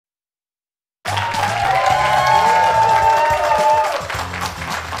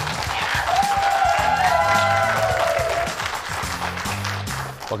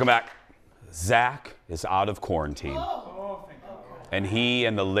Welcome back. Zach is out of quarantine, and he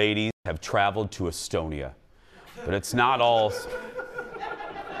and the ladies have traveled to Estonia. But it's not all...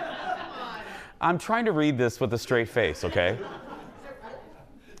 I'm trying to read this with a straight face, okay?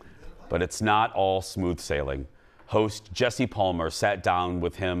 But it's not all smooth sailing. Host Jesse Palmer sat down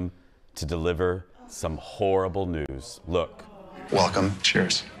with him to deliver some horrible news. Look. Welcome.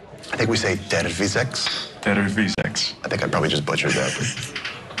 Cheers. I think we say dervisex. Dervisex. I think I probably just butchered that.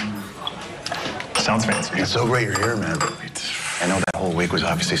 Sounds fancy. It's so great you're here, man. I know that whole week was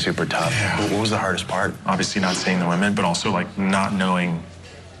obviously super tough. Yeah. What was the hardest part? Obviously not seeing the women, but also like not knowing,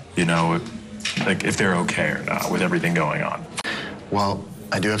 you know, like if they're okay or not with everything going on. Well,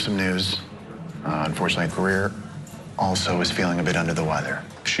 I do have some news. Unfortunately, Greer also is feeling a bit under the weather.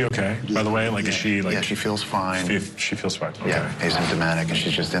 Is she okay, by the way? Like, is she like... Yeah, she feels fine. She feels fine. Okay. Yeah, asymptomatic, and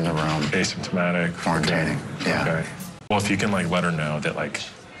she's just in the room. Asymptomatic. Quarantining, yeah. Okay. Well, if you can like let her know that like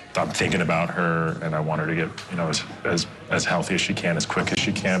I'm thinking about her and I want her to get, you know, as healthy as she can, as quick as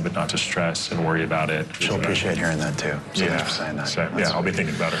she can, but not to stress and worry about it. She'll appreciate hearing that too. So yeah. thanks for saying that. So, yeah, I'll be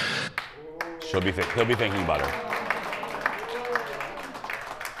thinking about her. He'll be thinking about her.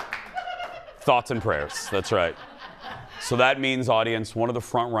 Thoughts and prayers. That's right. So that means, audience, one of the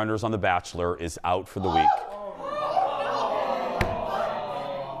front runners on The Bachelor is out for the week.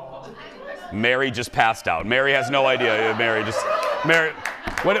 Mary just passed out. Mary has no idea. Mary,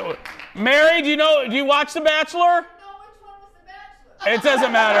 do you watch The Bachelor? It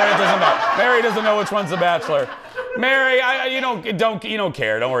doesn't matter. It doesn't matter. Mary doesn't know which one's The Bachelor. Mary, you don't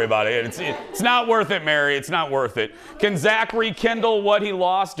care. Don't worry about it. It's not worth it, Mary. It's not worth it. Can Zach rekindle what he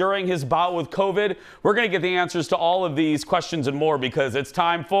lost during his bout with COVID? We're going to get the answers to all of these questions and more because it's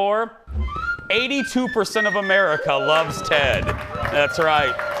time for 82% of America loves Ted. That's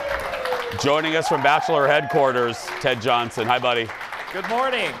right. Joining us from Bachelor headquarters, Ted Johnson. Hi, buddy. Good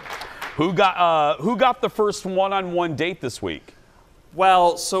morning. Who got the first one-on-one date this week?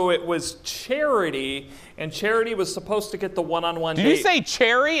 Well, so it was Charity, and Charity was supposed to get the one-on-one date. Did you say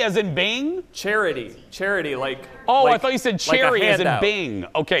cherry as in Bing? Charity, like... Oh, like, I thought you said cherry like as in Bing.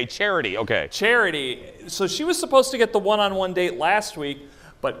 Okay, Charity, okay. Charity. So she was supposed to get the one-on-one date last week,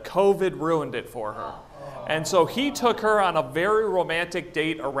 but COVID ruined it for her. And so he took her on a very romantic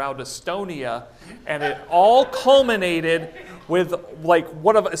date around Estonia, and it all culminated with like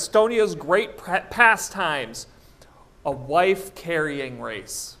one of Estonia's great pastimes, a wife-carrying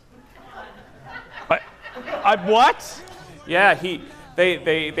race. What? Yeah,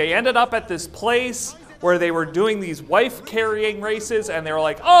 they ended up at this place where they were doing these wife-carrying races, and they were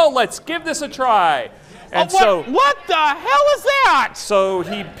like, oh, let's give this a try. And what the hell is that? So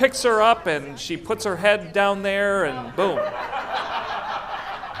he picks her up, and she puts her head down there, and boom.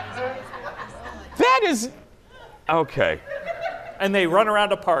 That is... Okay. And they run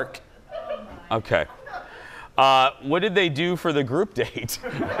around a park. Okay. What did they do for the group date?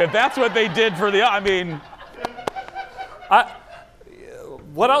 If that's what they did for the... I mean...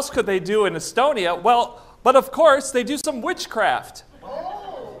 What else could they do in Estonia? Well, but of course, they do some witchcraft.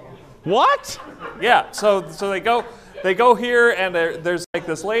 What? Yeah, so they go here, and there's like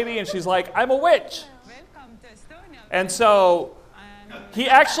this lady, and she's like, I'm a witch. And so he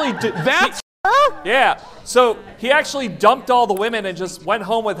actually... That's her? Yeah, so he actually dumped all the women and just went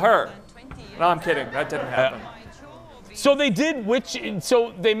home with her. No, I'm kidding. That didn't happen. So they did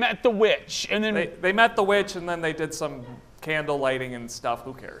so they met the witch, and then... They met the witch, and then they did some candle lighting and stuff.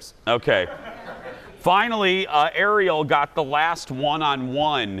 Who cares? Okay. Finally, Ariel got the last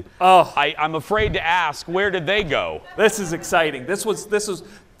one-on-one. Oh. I'm afraid to ask, where did they go? This is exciting. This was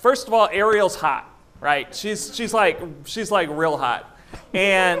first of all, Ariel's hot, right? She's like real hot.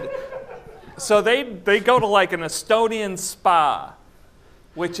 And so they go to like an Estonian spa,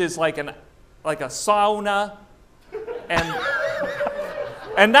 which is like a sauna,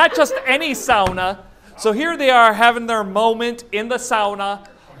 and not just any sauna. So here they are having their moment in the sauna.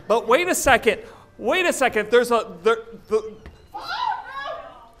 But wait a second. It's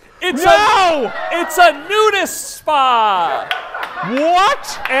a nudist spa.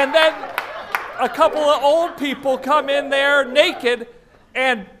 What? And then a couple of old people come in there naked,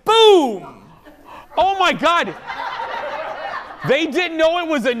 and boom! Oh my God! They didn't know it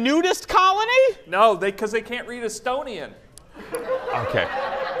was a nudist colony? No, because they can't read Estonian. Okay.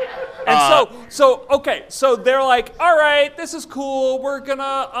 And so they're like, all right, this is cool. We're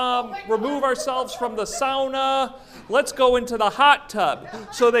gonna remove ourselves from the sauna. Let's go into the hot tub.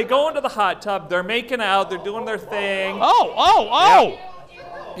 So they go into the hot tub. They're making out. They're doing their thing. Oh!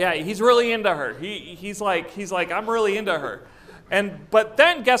 Yeah, he's really into her. He's like, I'm really into her. But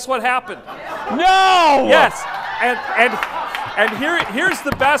then guess what happened? No! Yes, And here's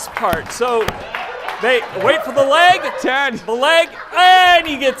the best part. So they wait for the leg. Ted. The leg, and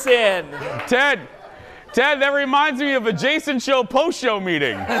he gets in. Ted, that reminds me of a Jason Show post-show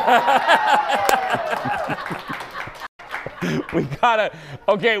meeting. we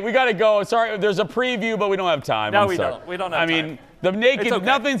gotta go. Sorry, there's a preview, but we don't have time. No, I'm we sorry. don't. We don't have I time. mean, the naked, It's okay.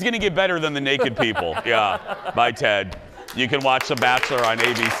 nothing's gonna get better than the naked people. Yeah, by Ted. You can watch The Bachelor on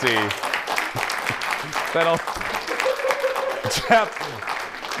ABC.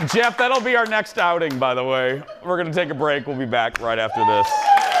 Jeff, that'll be our next outing, by the way. We're gonna take a break. We'll be back right after this.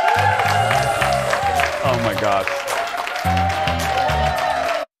 Oh my gosh.